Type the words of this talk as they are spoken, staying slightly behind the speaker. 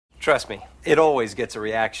Trust me, it always gets a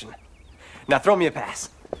reaction. Now throw me a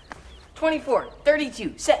pass. 24,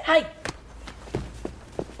 32, set, height.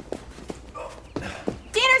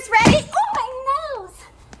 Dinner's ready. Oh, my nose.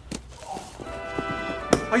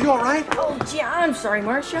 Are you all right? Oh, gee, I'm sorry,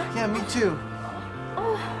 Marcia. Yeah, me too.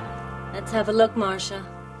 Let's have a look, Marcia.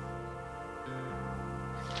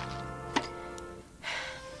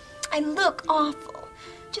 I look awful.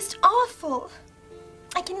 Just awful.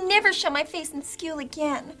 I can never show my face in school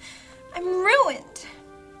again. I'm ruined.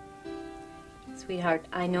 Sweetheart,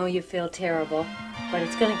 I know you feel terrible, but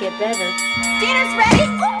it's gonna get better. Dinner's ready.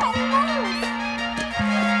 Oh, my nose.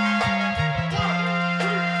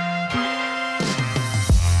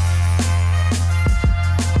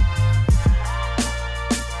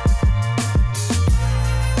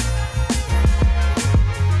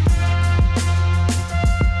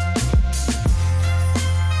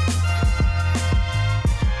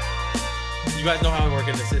 You guys know how I work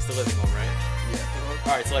in the assisted living home, right?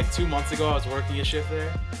 Yeah. All right, so like 2 months ago, I was working a shift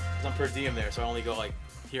there. 'Cause I'm per diem there, so I only go like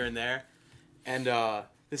here and there. And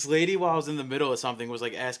this lady, while I was in the middle of something, was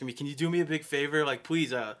like asking me, "Can you do me a big favor? Like,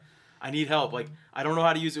 please, I need help. Like, I don't know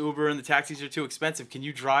how to use Uber, and the taxis are too expensive. Can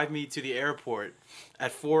you drive me to the airport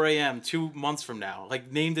at 4 a.m. 2 months from now?"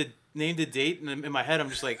 Like, named a date, and in my head,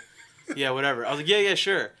 I'm just like, "Yeah, whatever." I was like, "Yeah,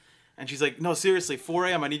 sure." And she's like, "No, seriously, 4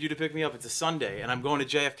 a.m. I need you to pick me up. It's a Sunday, and I'm going to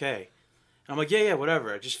JFK." I'm like, yeah,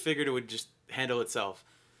 whatever. I just figured it would just handle itself.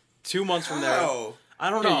 2 months from there, I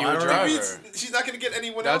don't know. I don't know. She's not going to get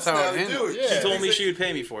anyone else now to do it. Yeah. She told me she would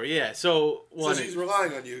pay me for it. Yeah, so she's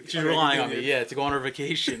relying on you. She's relying on me, yeah, to go on her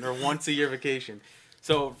vacation, or once a year vacation.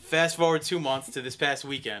 So fast forward 2 months to this past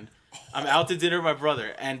weekend. I'm out to dinner with my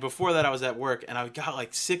brother, and before that I was at work, and I got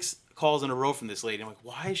like 6 calls in a row from this lady. I'm like,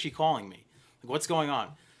 why is she calling me? Like, what's going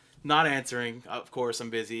on? Not answering. Of course, I'm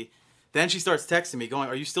busy. Then she starts texting me, going,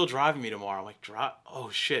 "Are you still driving me tomorrow?" I'm like, oh,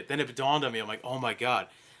 shit. Then it dawned on me. I'm like, oh, my God.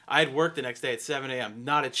 I had work the next day at 7 a.m.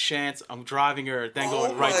 Not a chance. I'm driving her, then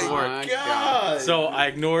going right to work. Oh, my God. So I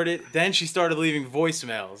ignored it. Then she started leaving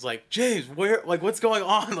voicemails. Like, "James, what's going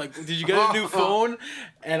on? Like, did you get a new phone?"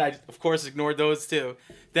 And I, of course, ignored those, too.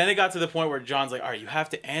 Then it got to the point where John's like, "All right, you have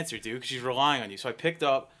to answer, dude, because she's relying on you." So I picked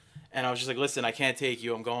up, and I was just like, "Listen, I can't take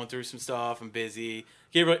you. I'm going through some stuff. I'm busy."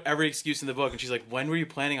 Gave her every excuse in the book, and she's like, "When were you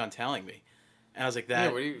planning on telling me?" And I was like,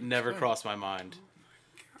 that never crossed my mind.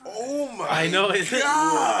 Oh my I know, God.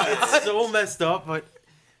 it's so messed up, but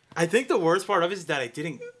I think the worst part of it is that I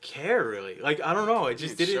didn't care, really. Like, I don't know, it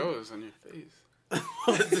just didn't... It shows on your face.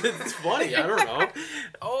 It's funny, I don't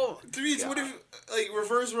know. Dude, what if, like,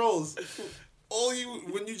 reverse roles?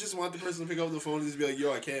 When you just want the person to pick up the phone and just be like,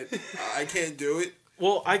 "Yo, I can't do it."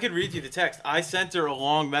 Well, I could read you the text. I sent her a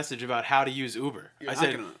long message about how to use Uber. I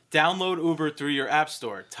said, download Uber through your app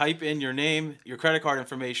store. Type in your name, your credit card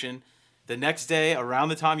information. The next day, around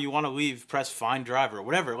the time you want to leave, press find driver or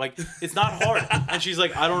whatever. Like, it's not hard. And she's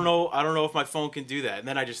like, I don't know if my phone can do that. And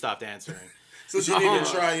then I just stopped answering. So she didn't even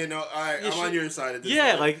try, all right, I'm on your side at this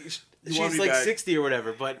point. Like, she's like 60 or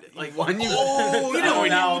whatever, but like... You know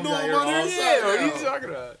about her? Yeah, what are you talking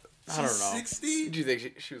about? I don't know. 60? Did you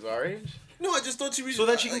think she was our age? No, I just thought she was... So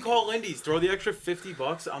then she can call Lindy's, throw the extra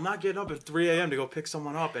 $50. I'm not getting up at 3 a.m. to go pick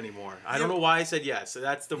someone up anymore. I don't know why I said yes. So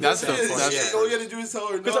that's the All you gotta do is tell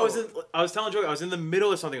her no. Because I was telling Joey, I was in the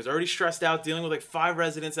middle of something. I was already stressed out, dealing with like 5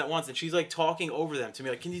 residents at once, and she's like talking over them to me,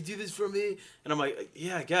 like, "Can you do this for me?" And I'm like,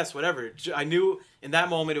 "Yeah, I guess, whatever." I knew in that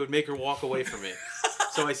moment it would make her walk away from me.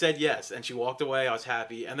 So I said yes, and she walked away. I was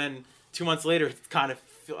happy. And then 2 months later, it kind of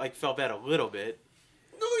felt bad a little bit.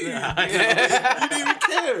 No, you didn't even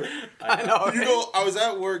care. I know. You go, I was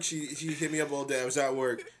at work. She hit me up all day. I was at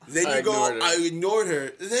work. Then I ignored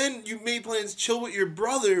her. Then you made plans, chill with your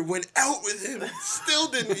brother, went out with him, still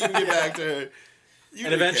didn't even get back to her.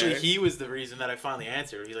 And eventually he was the reason that I finally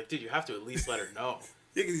answered. He's like, "Dude, you have to at least let her know."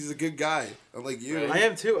 Yeah, because he's a good guy. I'm like you. I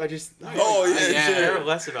am too. I just... I care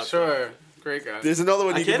less about Sure. Great guy. There's another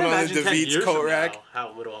one you can put on the DeVite's coat rack.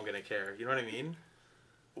 How little I'm going to care. You know what I mean?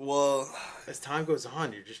 Well, as time goes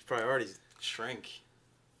on, your just priorities shrink.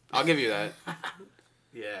 I'll give you that.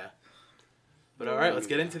 Yeah. But all right, let's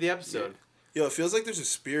get into the episode. Yo, it feels like there's a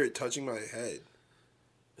spirit touching my head.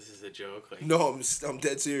 This is a joke. Like, no, I'm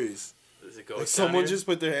dead serious. Does it go? Like someone just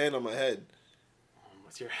put their hand on my head.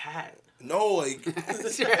 What's your hat? No, like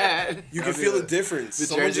what's your hat? You can feel the difference.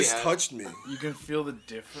 Someone just touched me. You can feel the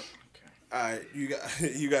difference. Alright,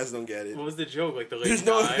 you guys don't get it. What was the joke? Like the lady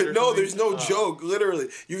there's no joke. Literally,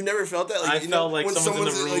 you've never felt that. Like I felt like when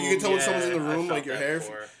someone's in the room. Like you can tell when someone's in the room, like your hair.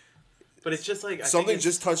 Before. But it's just like something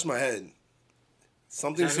just touched my head.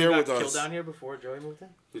 Something's here with us. Killed down here before Joey moved in.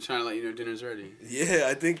 They're trying to let you know dinner's ready. Yeah,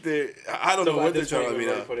 I think I don't know what they're trying to let me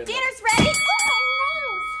know. Dinner's ready. Oh, my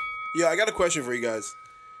nose. Yo, I got a question for you guys.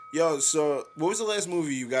 Yo, so what was the last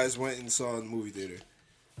movie you guys went and saw in the movie theater?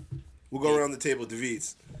 We'll go around the table.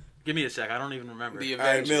 DeVeets. Give me a sec. I don't even remember. The All right,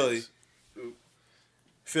 Avengers. Millie.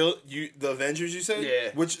 Phil, the Avengers, you said?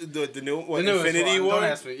 Yeah. Which the new what? The newest Infinity one. War. Don't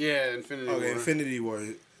ask me. Yeah, Infinity War. Okay, Infinity War.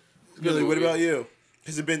 Good Millie, what movie. about you?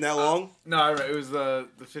 Has it been that long? No, it was the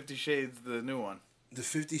 50 Shades, the new one. The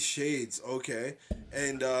 50 Shades. Okay,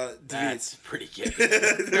 and That's DeVeets. pretty good.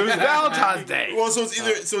 It was Valentine's Day. Well, so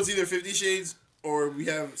it's either 50 Shades or we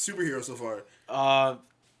have superheroes so far. I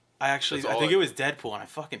That's think all it was Deadpool, and I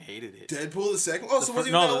fucking hated it. Deadpool the second. Oh, so it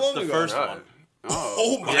wasn't no, even that long the ago. first God. one.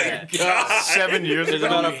 Oh my Yeah. god! 7 years There's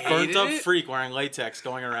ago. about You a burnt up hated it? freak wearing latex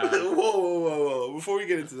going around. Whoa! Before we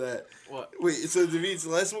get into that, What? wait. So DeVeets, the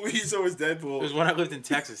last movie you saw was Deadpool. It was when I lived in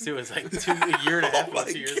Texas too. It was like a year and a half, Oh my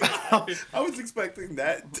 2 years God. ago. I was expecting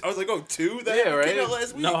that. I was like, oh, 2? That Yeah, right? came out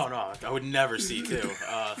last week? No, I would never see 2.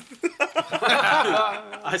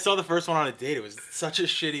 I saw the first one on a date. It was such a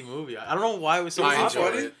shitty movie. I don't know why it was so I popular.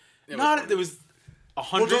 enjoyed it. It was Not funny. there was Well,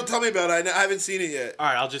 100. don't tell me about it. I haven't seen it yet. All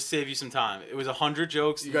right, I'll just save you some time. It was 100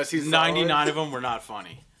 jokes. You guys see 99 of them were not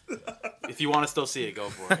funny. If you want to still see it, go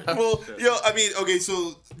for it. Well, I mean, okay,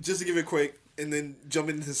 so just to give it quick and then jump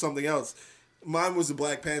into something else. Mine was the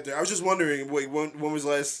Black Panther. I was just wondering, wait, when was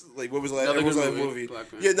last, like, what was last, Another what was good last movie, movie? Black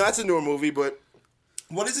Panther. Yeah, no, it's a newer movie, but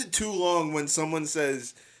what is it too long when someone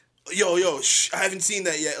says, yo, shh, I haven't seen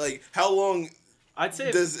that yet? Like, how long I'd say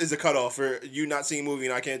is a cutoff for you not seeing a movie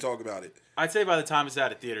and I can't talk about it? I'd say by the time it's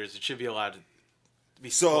out of theaters, it should be allowed to be.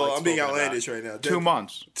 So like, I'm being spoken about. outlandish right now. 2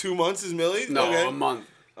 months. 2 months is Millie? No, Okay. a month.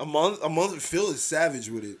 A month. Phil is savage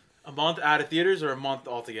with it. A month out of theaters or a month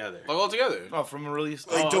altogether? Like all together. Oh, from a release.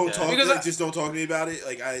 Like, Oh, don't okay. talk. Because Like, I- just don't talk to me about it.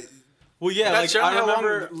 Like Well, yeah, That's like showing I how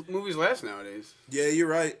remember. long movies last nowadays. yeah, you're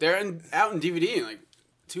right. They're out in DVD in like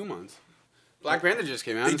 2 months. Black Panther just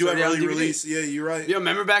came out. They It's do have already out early on DVD. release. Yeah, you're right. Yo,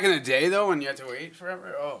 remember back in the day though when you had to wait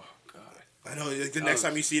forever? Oh god. I know. Like the next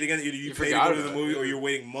time you see it again, either you pay to forgot go to the about movie it. or you're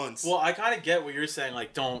waiting months. Well, I kind of get what you're saying.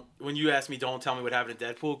 Like, when you ask me, don't tell me what happened to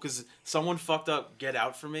Deadpool, because someone fucked up Get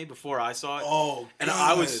Out for me before I saw it. Oh, and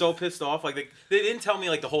I was God. so pissed off. Like, they didn't tell me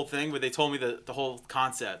like the whole thing, but they told me the whole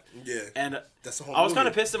concept. Yeah. And That's the whole I was movie. kind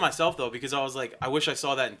of pissed at myself though, because I was like, I wish I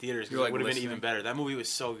saw that in theaters, because You're, it like, would have been listening. even better. That movie was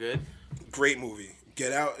so good. Great movie.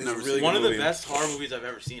 Get Out is a Never really seen good One of the movie. best horror movies I've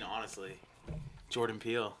ever seen, honestly. Jordan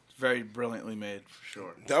Peele. Very brilliantly made, for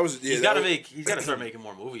sure. That was. Yeah, He's that got to was- he's got to start making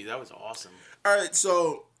more movies. That was awesome. All right,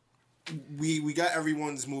 so we got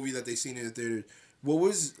everyone's movie that they seen in the theater. What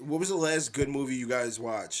was the last good movie you guys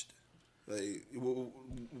watched? Like,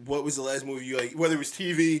 what was the last movie you like? Whether it was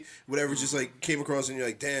TV, whatever, just like came across and you're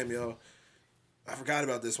like, damn, yo, I forgot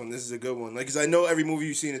about this one. This is a good one. Like, cause I know every movie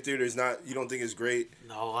you see in the theater is not. You don't think is great.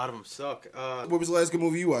 No, a lot of them suck. What was the last good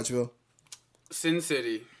movie you watched, Phil? Sin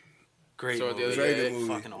City. Great So the movie. other Very day, good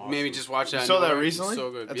movie. Fucking awesome. Maybe just watch that. You saw that It's recently?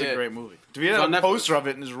 So good. That's yeah. a great movie. He It's had on a Netflix. poster of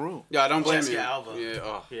it in his room. Yeah, I don't blame Jessica you. Alba. Yeah.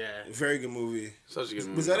 Oh, Yeah. Very good movie. such a good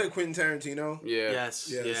movie. Was that a Quentin Tarantino? Yeah. Yes.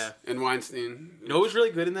 Yes. Yeah. And Weinstein. You know what was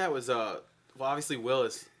really good in that was well, obviously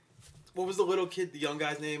Willis. What was the little kid, the young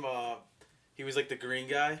guy's name? He was like the green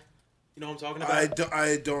guy. You know what I'm talking about?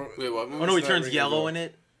 I don't. Wait, what movie? Oh no, he not turns ringing yellow a bell. in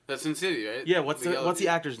it. That's Sin City, right? Yeah. What's yellow the dude.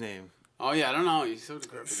 actor's name? Oh yeah, I don't know. He's so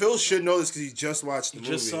decrepit. Phil should know this because he just watched the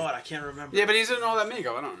movie. Just saw it. I can't remember. Yeah, but he's in all that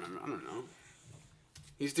makeup. I don't remember. I don't know.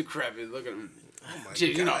 He's decrepit. Look at him. Oh my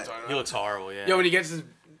Gee, you know what I'm God. talking He about. looks horrible. Yeah. Yo, when he gets his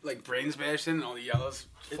like brains bashed in and all the yellows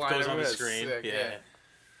it flying goes on the everywhere, it's screen. sick, Yeah.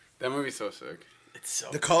 That movie's so sick. It's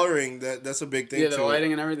so. The coloring that's a big thing Yeah, the too.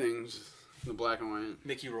 lighting and everything. Just the black and white.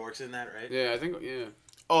 Mickey Rourke's in that, right? Yeah, I think. Yeah.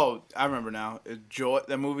 Oh, I remember now. Joy,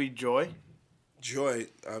 that movie Joy. Joy,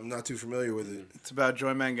 I'm not too familiar with it. It's about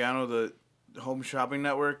Joy Mangano, the Home Shopping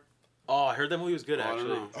Network. Oh, I heard that movie was good Oh, I don't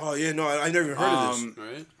actually. know. Oh yeah, no, I never even heard of this.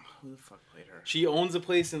 Right. Who the fuck played her? She owns a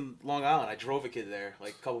place in Long Island. I drove a kid there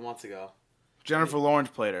like a couple months ago. Jennifer Lawrence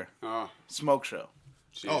played her. Oh. Smoke Show.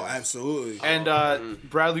 Geez. Oh, absolutely. And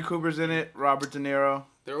Bradley Cooper's in it. Robert De Niro.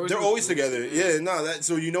 They're always together. Yeah, no, that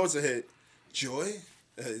so you know it's a hit. Joy,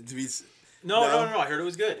 to be, No, No? no. I heard it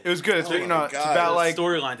was good. It was good. It's Oh you my know, it's God. about The like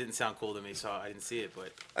storyline didn't sound cool to me, so I didn't see it.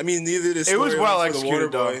 But I mean, neither the it was well storyline for the Water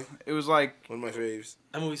executed though. Boy, It was like one of my faves.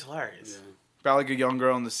 that movie's hilarious. about like a young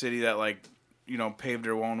girl in the city that like you know paved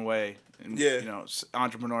her own way. And, Yeah. You know,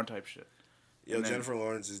 entrepreneur type shit. Yo, And then- Jennifer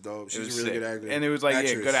Lawrence is dope. It She's was a really sick. good actor. And it was like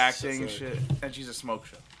Actress. yeah, good acting So and sorry. shit. And she's a smoke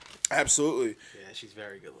show. Absolutely. Yeah, she's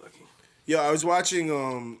very good looking. Yo, I was watching.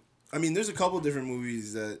 I mean, there's a couple different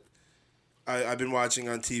movies that I've been watching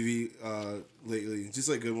on TV lately, just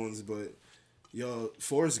like good ones. But yo,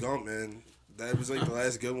 Forrest Gump, man, that was like the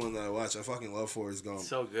last good one that I watched. I fucking love Forrest Gump.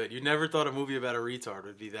 So good. You never thought a movie about a retard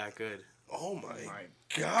would be that good. Oh my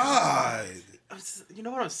God. You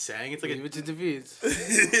know what I'm saying? It's like Leave it to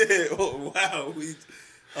DeVito. Oh,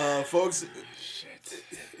 wow. Folks. Shit.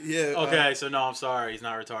 Yeah. okay, so no, I'm sorry. He's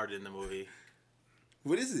not retarded in the movie.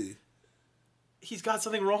 What is he? He's got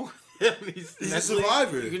something wrong with him. He's mentally, a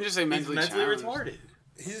survivor. You can just say He's mentally mentally challenged. retarded.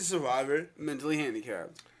 He's a survivor. Mentally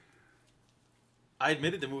handicapped. I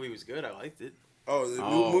admitted the movie was good. I liked it. Oh, the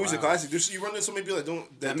Oh, movie's a wow. classic. You run into so many people that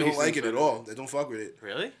don't That don't makes like sense it at better. all. That don't fuck with it.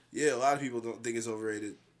 Really? Yeah, a lot of people don't think it's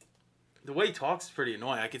overrated. The way he talks is pretty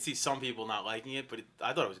annoying. I could see some people not liking it, but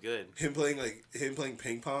I thought it was good. Him playing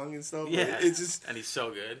ping pong and stuff. Yeah, like, it's just and he's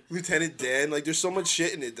so good. Lieutenant Dan. Like, there's so much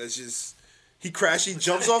shit in it that's just. He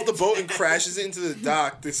jumps off the boat and crashes into the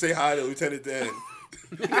dock to say hi to Lieutenant Dan.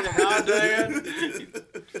 How Dan?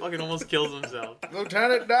 He fucking almost kills himself.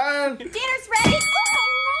 Lieutenant Dan. Dinner's ready.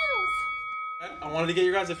 Oh, I wanted to get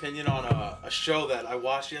your guys' opinion on a show that I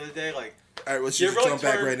watched the other day. Like, All right, let's You just ever, jump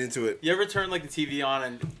like, back turn- right into it. you ever turn like the TV on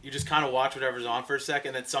and you just kind of watch whatever's on for a second,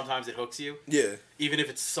 and then sometimes it hooks you, Yeah, even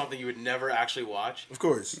if it's something you would never actually watch. of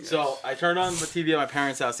course. So I turned on the TV at my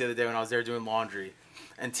parents' house the other day when I was there doing laundry,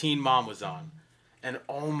 and Teen Mom was on. And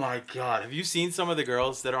oh my God, have you seen some of the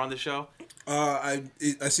girls that are on the show? I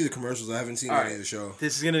see the commercials. I haven't seen All any right. of the show.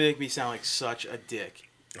 This is gonna make me sound like such a dick.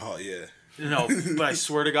 Oh yeah. No, but I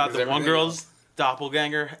swear to God, Is the one everything girl's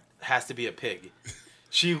doppelganger has to be a pig.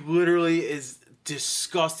 She literally is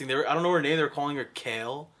disgusting. I don't know her name. They were calling her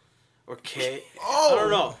Kale or Kay. I don't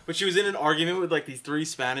know. But she was in an argument with like these 3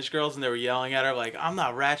 Spanish girls, and they were yelling at her like, "I'm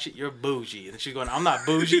not ratchet, you're bougie." And she's going, "I'm not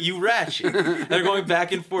bougie, you ratchet." And they're going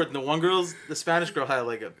back and forth. And the Spanish girl had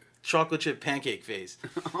like a chocolate chip pancake face.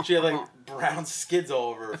 She had like brown skids all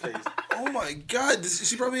over her face. Oh my God,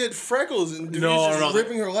 she probably had freckles and dude, No, just no.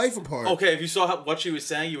 ripping her life apart. Okay, if you saw what she was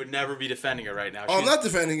saying, you would never be defending her right now. Oh, I'm She's- not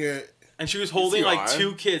defending her. And she was holding you like are.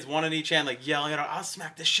 2 kids, one in each hand, like yelling at her, "I'll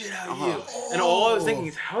smack the shit out of you." And all I was thinking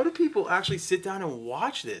is, how do people actually sit down and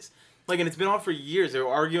watch this? Like, and it's been on for years. They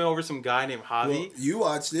were arguing over some guy named Javi. Well, you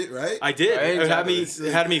watched it, right? I did. Right,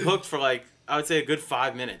 It had me hooked for like, I would say a good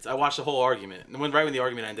 5 minutes. I watched the whole argument. And right when the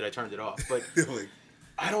argument ended, I turned it off. But Like,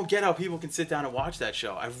 I don't get how people can sit down and watch that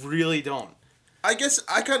show. I really don't. I guess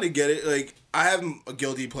I kind of get it. Like, I have a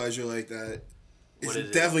guilty pleasure like that. It's What is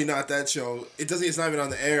it? definitely not that show. It's not even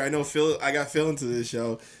on the air. I know Phil. I got Phil into this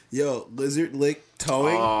show. Yo, Lizard Lick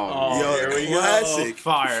Towing. Oh, here Yo, we go. classic.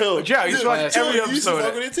 Fire. Phil, Yeah, you should watch Phil, every you used to episode.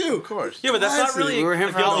 fuck with it too. Of course. Yeah, but that's not Classic. really We were a here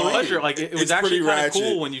for guilty Halloween. pleasure. Like, it was It's actually pretty kind of ratchet.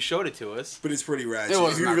 cool when you showed it to us. But it's pretty ratchet.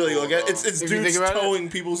 was If you not really cool, look at it, though. it's If you dudes think about it. towing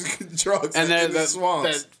people's drugs And in then the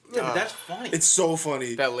swamps. Yeah, but that's funny. It's so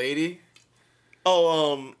funny. that lady.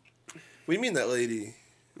 Oh, what do you mean that lady?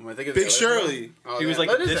 Am I thinking of Big the other Shirley. one? Oh, She was yeah. like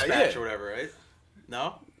What the is that? dispatch Yeah. or whatever, right?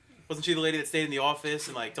 No? Wasn't she the lady that stayed in the office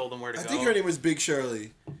and like told them where to I go? think her name was Big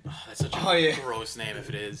Shirley. That's such a Oh, yeah. gross name if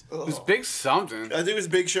it is. It was Big something. I think it was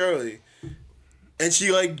Big Shirley. And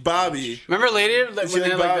she liked Bobby. Remember later when She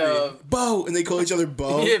they liked had Bobby. like Bo, and they call each other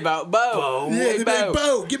Bo. yeah, about Bo. Yeah, Hey, they'd be like,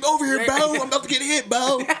 Bo, get over here, Bo. I'm about to get hit,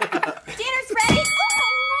 Bo. Dinner's ready.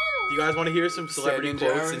 Oh, You guys want to hear some celebrity Ninja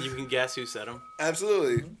quotes hours. and you can guess who said them?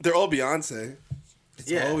 Absolutely. They're all Beyonce. It's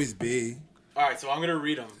Yeah. always B. All right, so I'm going to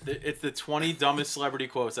read them. It's the 20 dumbest celebrity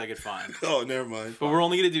quotes I could find. Oh, never mind. But we're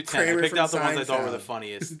only going to do 10. Kramer I picked from out the ones I thought were the Seinfeld.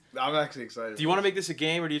 funniest. I'm actually excited. Do you want to make this a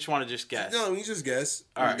game or do you just want to just guess? No, you just guess.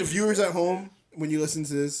 All right. The viewers at home, when you listen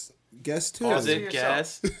to this, guess too. Pause it,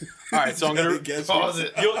 guess. All right, so I'm going to... guess.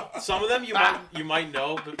 Some of them you might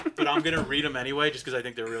know, but I'm going to read them anyway just because I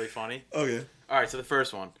think they're really funny. Okay. All right, so the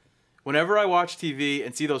first one. Whenever I watch TV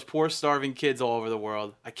and see those poor starving kids all over the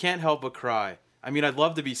world, I can't help but cry. I mean, I'd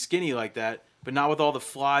love to be skinny like that, but not with all the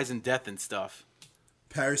flies and death and stuff.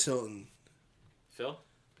 Paris Hilton. Phil?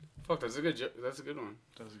 Fuck, that's a good. That's a good one.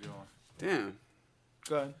 That's a good one. Damn.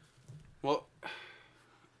 Go ahead. Well,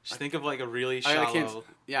 Just think of like a really I shallow... can't.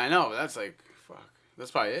 Yeah, I know. But that's like fuck. That's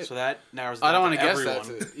probably it. So that narrows it I don't down want to to guess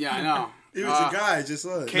everyone. that. Yeah, I know. It was a guy, just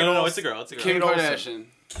look. No, it's a girl. It's a girl. Kim Kate Olsen. Kardashian.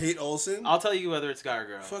 Kate Olsen? I'll tell you whether it's guy or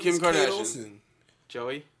girl. Fuck Kim is Kate Kardashian. Olsen?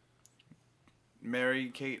 Joey? Mary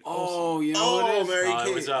Kate. Oh, you know what Oh, it is? Mary It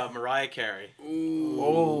Kate. was Mariah Carey.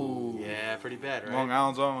 Oh. Yeah, pretty bad, right? Long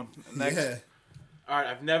Island's own. Next. Yeah. All right,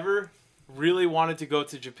 I've never really wanted to go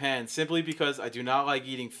to Japan simply because I do not like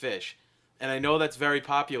eating fish. And I know that's very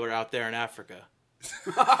popular out there in Africa.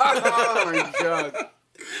 Oh my god.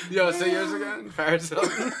 Yo, say yours again. Paris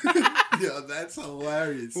Hilton. Yo, that's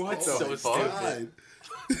hilarious. What Oh the my fuck? God.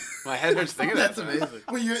 My head hurts thinking That's that. amazing.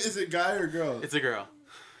 Wait, is it guy or girl? It's a girl.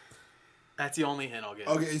 That's the only hint I'll give.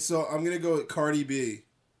 Okay, so I'm going to go with Cardi B.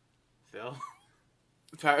 Phil?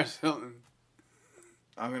 Paris Hilton.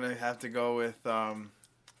 I'm gonna have to go with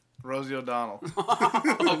Rosie O'Donnell.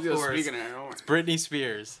 Oh, course. speaking of her, Britney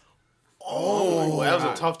Spears. Oh, that was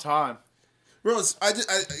a tough time. Bro,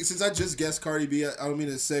 since I just guessed Cardi B, I don't mean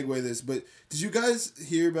to segue this, but did you guys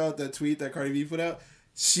hear about that tweet that Cardi B put out?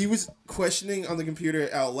 She was questioning on the computer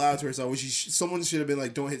out loud to herself, which someone should have been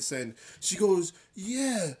like, don't hit send. She goes,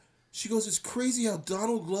 yeah. She goes, it's crazy how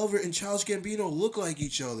Donald Glover and Childish Gambino look like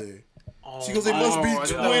each other. She goes, they must be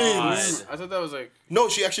twins. I thought that was like... No,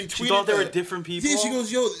 she actually tweeted She thought they were that. different people? Yeah, she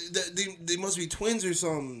goes, yo, they must be twins or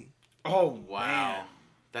something. Oh, Wow. man.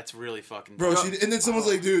 That's really fucking Bro, dumb. and then someone's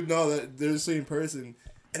like, dude, no, they're the same person.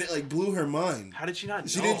 And it like blew her mind. How did she not know?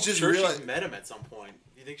 She didn't just sure realize- she met him at some point.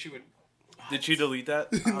 You think she would... Did she delete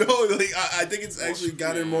that? No, like I think it's actually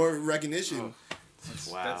got her more recognition.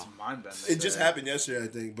 Wow. That's mind-bending. It just happened yesterday, I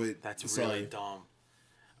think, but That's sorry. really dumb.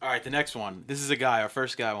 All right, the next one. This is a guy, our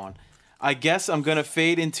first guy one. I guess I'm going to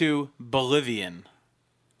fade into Bolivian.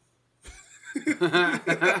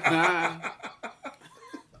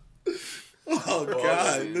 Oh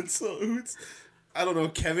God, that's so. I don't know,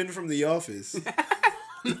 Kevin from The Office.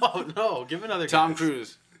 No, give another Tom guess.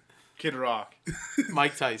 Cruise. Kid Rock.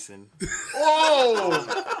 Mike Tyson. Oh!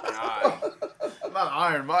 God. Not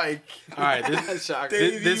Iron Mike. All right, That's shocking.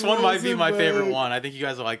 this one might be my favorite Rosenberg. one. I think you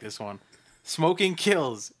guys will like this one. Smoking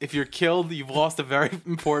kills. If you're killed, you've lost a very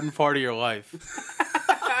important part of your life.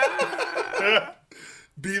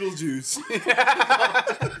 Beetlejuice.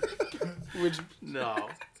 Which... No.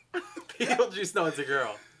 Beetlejuice, no, it's a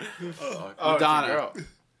girl. Oh, Madonna. Girl.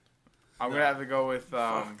 I'm going to have to go with...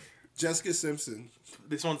 Jessica Simpson.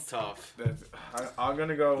 This one's tough. I'm going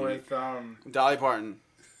to go with... Dolly Parton.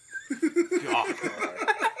 God.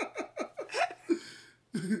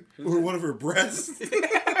 Or one of her breasts.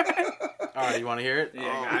 All right, you want to hear it?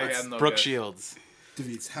 Yeah, I got no Brooke guess. Shields.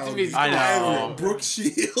 Defeats how I know. Brooke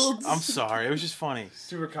Shields. I'm sorry. It was just funny.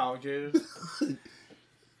 Super complicated.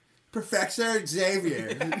 Professor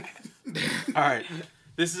Xavier. All right.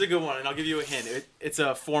 This is a good one, and I'll give you a hint. It's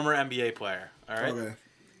a former NBA player. All right. Okay.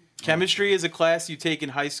 Chemistry is a class you take in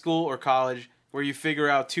high school or college where you figure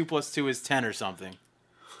out 2 + 2 is 10 or something.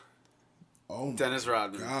 Oh my Dennis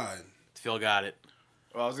Rodman. God. Phil got it.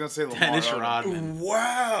 Well, I was going to say Lamar Dennis Odom. Rodman.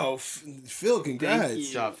 Wow. Phil, congrats. Good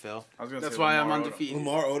job, Phil. I was gonna That's say why Lamar I'm Odom. undefeated.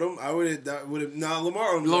 Lamar Odom. I would have. Nah,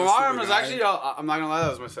 Lamar Odom. Lamar was actually... I'm not going to lie, that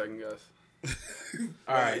was my second guess.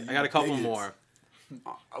 All right. I got a couple bigots. more.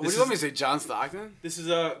 What do you want me to say, John Stockton? This is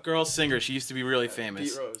a girl singer. She used to be really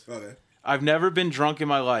famous. Pete Rose. Okay. I've never been drunk in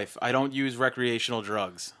my life. I don't use recreational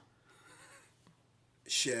drugs.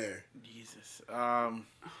 Cher. Jesus.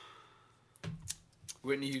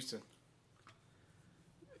 Whitney Houston.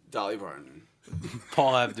 Dolly Parton.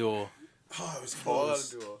 Paul Abdul. Oh, it was Paul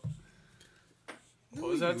close. Abdul. What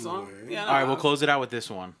was that song? were. Yeah, All right, we'll close it out with this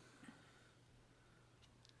one.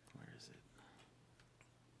 Where is it?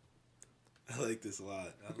 I like this a lot.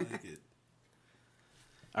 I like it.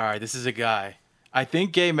 All right, this is a guy. I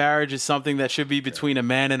think gay marriage is something that should be between a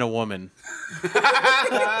man and a woman.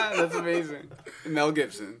 That's amazing. Mel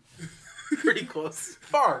Gibson. Pretty close.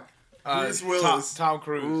 Fuck. Bruce Willis. Tom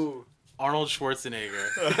Cruise. Ooh. Arnold Schwarzenegger.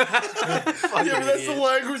 Yeah, but that's the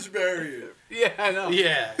language barrier. Yeah, I know.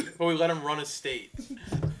 Yeah, but we let him run a state.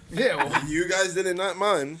 Yeah, well, You guys did it, not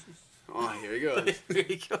mine. Oh, here he goes. Here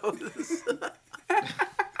he goes.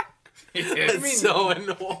 yeah. That's so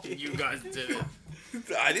annoying. You guys did it.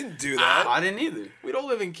 I didn't do that. I didn't either. We don't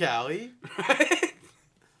live in Cali.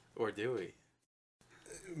 Or do we?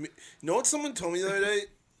 You know what someone told me the other day?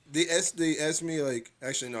 They asked me, like...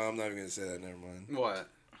 Actually, no, I'm not even going to say that. Never mind. What?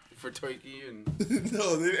 For Toiki and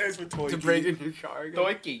No, they asked for toy. to break in your car again?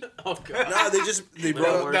 Doikey. Oh, God. Nah, they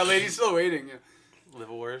brought up... That lady's still waiting. Yeah.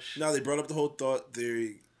 Liverwurst. No, they brought up the whole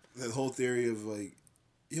the whole theory of like,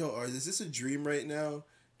 yo, is this a dream right now?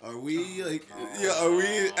 Are we like, yeah, are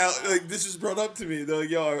we out? Like this was brought up to me. They're like,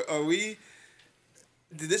 yo, are we?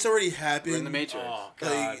 Did this already happen? We're in the Matrix. Oh, God.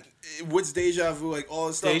 Like, what's deja vu? Like all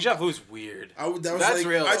this stuff. Deja vu's weird. That was That's like,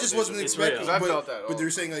 real, I though. just wasn't It's expecting. real. I But, felt that but they're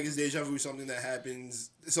also. saying like, is deja vu something that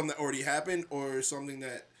happens, something that already happened, or something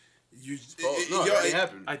that you? No, it already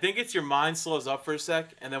happened. I think it's your mind slows up for a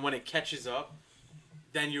sec, and then when it catches up,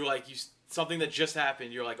 then you're like, something that just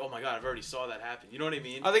happened, you're like, oh my God, I've already saw that happen. You know what I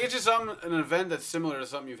mean? I think it's just an event that's similar to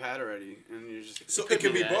something you've had already, and you're just. So could it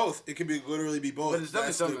can be be that. both. It can be literally be both. But it's definitely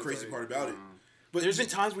That's the something crazy that's part like, about it. But There's been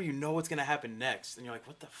times where you know what's gonna happen next, and you're like,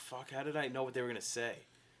 what the fuck? How did I know what they were gonna say?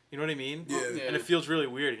 You know what I mean? Yeah. Yeah. And it feels really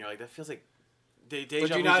weird, and you're like, that feels like deja But vu's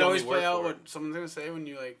do you the not only always word play out for what it. someone's gonna say when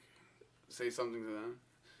you like say something to them?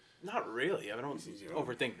 Not really. I don't You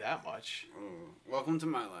overthink that much. Oh, welcome to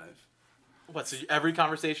my life. What? So every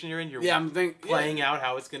conversation you're in, you're Yeah, I'm thinking playing out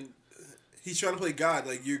how it's gonna. he's trying to play God.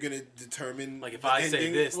 Like you're gonna determine. Like if the I say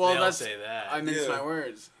ending. this, Well, they'll that's say that. I mince Yeah. my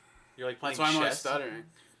words. You're like playing That's why I'm always chess. stuttering.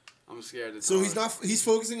 I'm scared to So talk. he's not. He's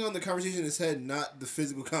focusing on the conversation in his head, not the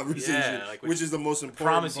physical conversation, Yeah, like, which is the most I important.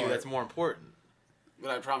 promise you part. that's more important.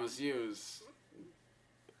 What I promise you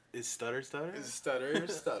Is stutter? is stutter.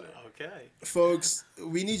 Okay. Folks,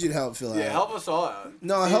 we need you to help Phil Yeah, out. help us all out.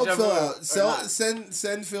 No, Deja help vu Phil or out. not.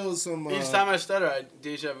 Send Phil some. Each time I stutter, I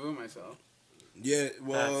deja vu myself. Yeah,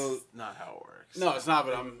 well. That's not how it works. No, it's not.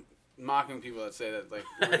 But I'm mocking people that say that like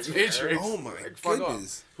That's Matrix. Oh my Like, fuck off.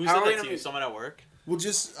 goodness. Who How said are we that gonna to you? be- Someone at work? Well,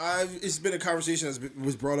 it's been a conversation that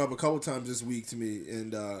was brought up a couple times this week to me,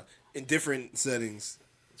 and in different settings.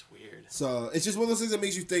 It's weird. So it's just one of those things that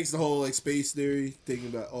makes you think the whole like space theory, thinking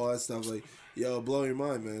about all that stuff. Like, yo, blow your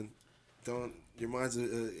mind, man. Your mind's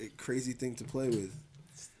a crazy thing to play with.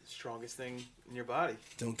 It's the strongest thing in your body.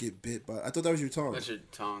 Don't get bit by. I thought that was your tongue. That's your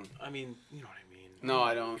tongue. I mean, you know what I mean. No,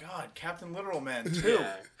 I don't. God, Captain Literal Man too.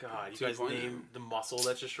 Yeah, God, you guys 2.0. name the muscle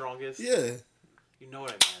that's your strongest? Yeah. You know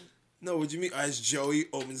what I meant. No, what you mean? As Joey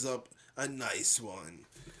opens up a nice one.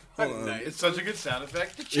 Hold on. Nice. It's such a good sound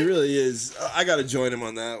effect. It really is. I gotta join him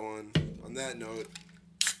on that one. On that note.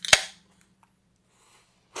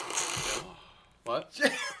 What?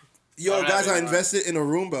 Yo, I'm guys, having I fun. invested in a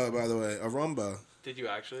Roomba, by the way. A Roomba. Did you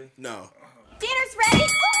actually? No. Dinner's ready.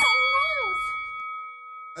 Oh,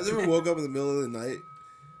 Has ever woke up in the middle of the night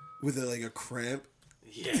with like a cramp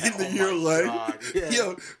Yeah. in oh your my leg? God, yeah.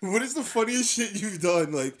 Yo, what is the funniest shit you've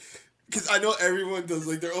done? Like, because I know everyone does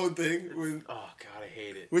like their own thing with Oh God, I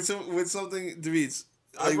hate it. with something. Demeets,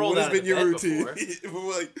 I've like, rolled what has out of been your bed routine?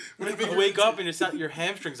 before. Like, what has been You your wake up routine? and your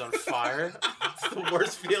hamstrings on fire. It's the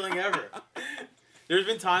worst feeling ever. There's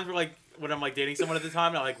been times where like when I'm like dating someone at the time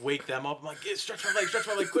and I like wake them up. I'm like, yeah, stretch my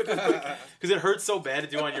leg, quick, because it hurts so bad to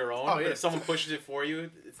do on your own. Oh, But yeah. if someone pushes it for you,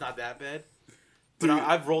 it's not that bad. But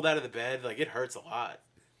I've rolled out of the bed. Like it hurts a lot.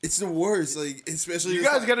 It's the worst. Like, especially You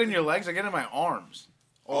guys get it in your legs. I get it in my arms.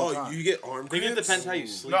 All the Oh, time. you get arm I think cramps? it depends how you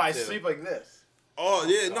sleep. No, I too. sleep like this. Oh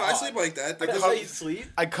yeah, no, I God. sleep like that. Like, That's how you sleep.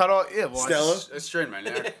 I cut off. Yeah, well, Stella? I strained my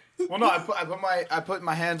neck. Well, no, I put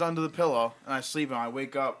my hands under the pillow and I sleep and I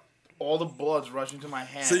wake up. All the blood's rushing to my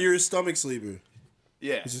hand. so you're a stomach sleeper,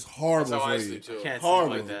 yeah. which is horrible That's how for I you. sleep too. Can't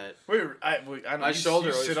Horrible. sleep like that. Wait, I don't. My You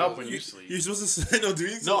shoulder sit always up feels when like- you sleep. You're supposed to sleep. No,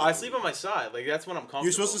 dude. No, I sleep on my side. Like that's when I'm comfortable.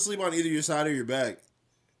 You're supposed to sleep on either your side or your back.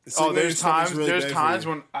 Oh, Sleeping on your there's stomach's times. really There's bad for times you.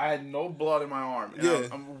 when I had no blood in my arm. And Yeah.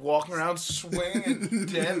 I'm walking around swinging a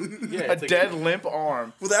dead, Yeah, a it's like- dead limp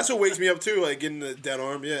arm. Well, that's what wakes me up too. Like getting the dead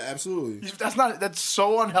arm. Yeah, absolutely. That's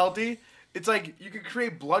so unhealthy. It's like you can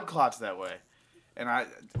create blood clots that way. And I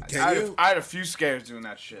you? had a few scares doing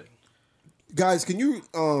that shit. Guys, can you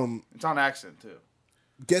It's on accident too.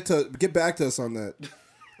 get back to us on that?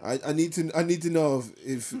 I need to know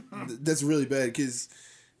if that's really bad because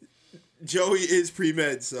Joey is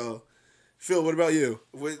pre-med. So, Phil, what about you?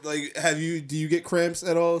 What, like, do you get cramps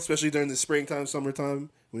at all, especially during the springtime, summertime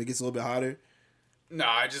when it gets a little bit hotter? No,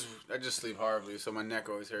 I just sleep horribly, so my neck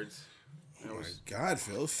always hurts. Oh my God,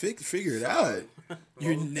 Phil, figure it out.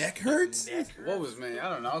 Your neck hurts. What was me? I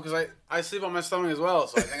don't know, because I sleep on my stomach as well,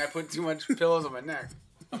 so I think I put too much pillows on my neck,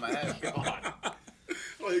 on my head.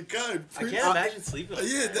 Oh my God, I can't imagine sleeping. Like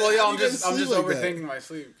Yeah, that. Well, yeah, how I'm do you just guys sleep like that? overthinking my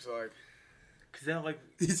sleep, so like. Cause then like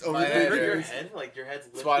He's My you head hurt your hurts. head, like your head's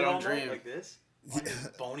lifted why I don't all night, dream. like this. On your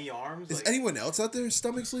bony arms. Is Like, anyone else out there a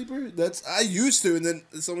stomach sleeper? I used to, and then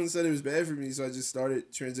someone said it was bad for me, so I just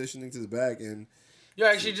started transitioning to the back, and Yeah,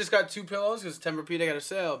 I actually just got 2 pillows because Tempur-Pedic got a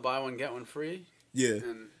sale, buy one get one free, yeah.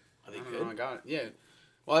 and Are they I don't good? know, I got it. Yeah,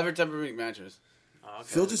 well, I have a Tempur-Pedic mattress, Oh, okay.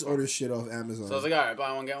 Phil just orders shit off Amazon. so I was like, all right,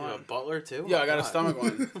 buy one get You have a one. butler too. Yeah, Oh I got a God. stomach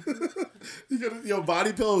one. Yo,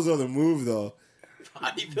 body pillows are the move, though.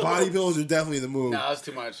 Body pillow. Body pillows are definitely the move. Nah, that's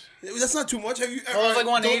too much. That's not too much. Have you ever? Well, it was like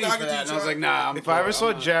don't 180 knock for it that, till and I you was try- like, nah. I'm If I ever cool, saw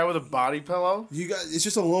I'm not- Jared with a body pillow, you got it's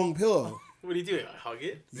just a long pillow. What do you do? Like, hug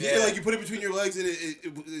it? Yeah, Yeah. like you put it between your legs and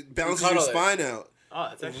it balances cuddle your it. spine out. Oh,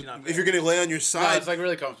 that's actually not bad. If you're gonna lay on your No, side, it's like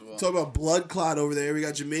really comfortable. talk about blood clot over there. We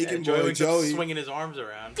got Jamaican and Joey boy wakes up Joey. swinging his arms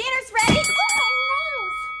around. Dinner's ready.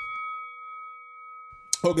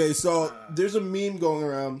 Oh, Okay, so there's a meme going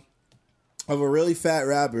around of a really fat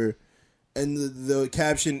rapper, and the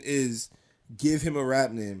caption is "Give him a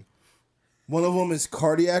rap name." One of them is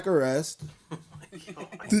Cardiac Arrest.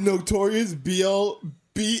 The Notorious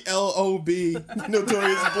B.L.O.B.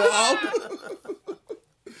 Notorious Blob.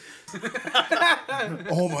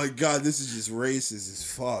 Oh my God, this is just racist as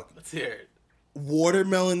fuck. Let's hear it.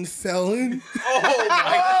 Watermelon Felon.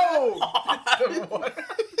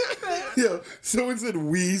 Yo, someone said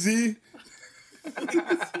Wheezy.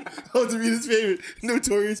 Oh, to be his favorite,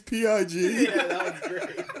 Notorious P.I.G. Yeah, that was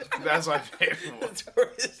great. that's my favorite one.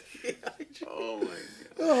 Oh my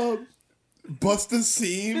god. Bust a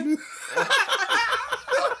Seam.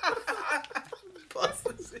 Bust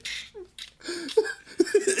the seam.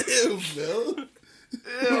 Bill.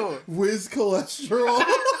 Ew. Whiz cholesterol.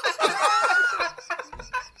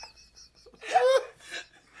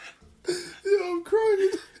 Yo, I'm crying.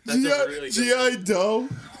 That's a really good G.I. Doe.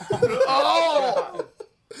 Oh!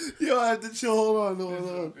 Yo, I have to chill. Hold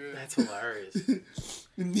on. That's hilarious.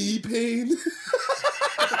 Knee pain.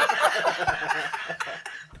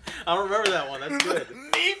 I don't remember that one. That's good.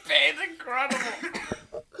 Knee pain's incredible.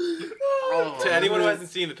 To anyone who hasn't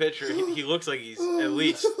seen the picture, he looks like he's at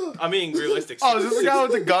least, I'm being realistic. Oh, is this the guy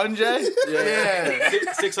with the gun, Jay?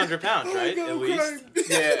 Yeah. 600 pounds, right? God, At I'm least.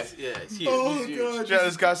 Yeah. Yeah, it's huge. Oh, He's huge. God. Jay,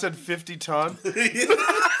 this guy said 50 ton.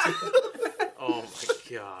 Oh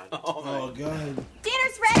my god. Oh, God.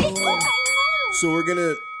 Dinner's ready. Oh, no. So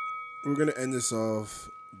we're gonna end this off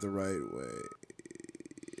the right way.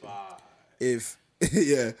 If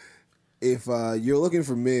you're looking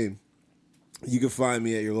for me, you can find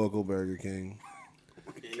me at your local Burger King.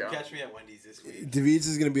 Yeah, you can catch me at Wendy's this week. David's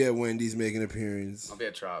is gonna be at Wendy's making an appearance. I'll be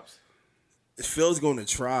at Trops. Phil's going to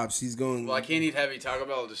Trops. He's going. Well, I can't eat heavy. Taco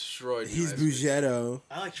Bell destroyed me. He's last week. Bougetto.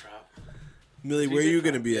 I like Trop. Millie, where are you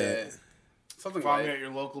gonna be at? Yeah. Something Find me like at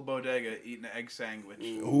your local bodega eating an egg sandwich.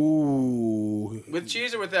 Ooh. with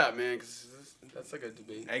cheese or without, man. Cause that's like a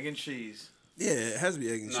debate. Egg and cheese. Yeah, it has to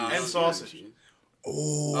be egg and cheese. No, And I don't sausage. do cheese.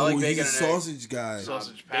 Oh, I like he's bacon a and egg. sausage guy.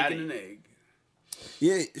 Sausage patty. Bacon and egg.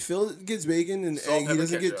 Yeah, Phil gets bacon and Salt, egg. He pepper,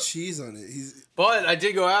 doesn't get ketchup. cheese on it. But I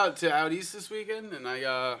did go out to out east this weekend, and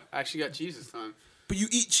I actually got cheese this time. But you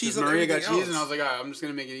eat cheese on Maria everything got cheese, else. and I was like, all right, I'm just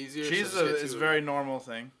gonna make it easier. Cheese so just get is two a of very them. normal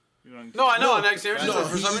thing. You don't- No, I know on egg sandwiches. No, but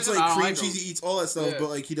for he some eats reason, I like don't cream like cheese. them. He eats all that stuff, Yeah. but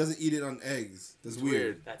like he doesn't eat it on eggs. That's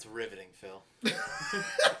weird. That's riveting, Phil.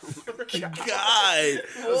 God,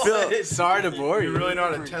 Phil. Sorry to bore You you. really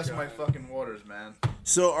know how to test my fucking waters, man.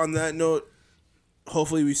 So on that note,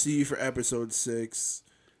 hopefully we see you for episode 6.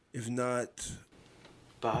 If not,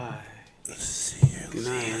 Bye. see you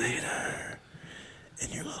later.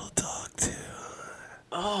 And your little dog too.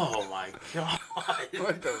 Oh my god.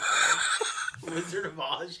 What the? Wizard of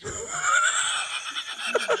Oz joke?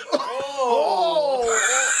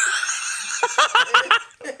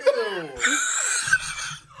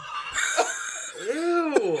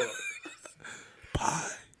 Ew. Bye.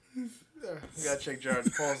 You gotta check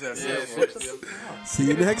Jared's pulse after Yeah, that. seriously. See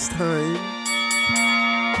you next time.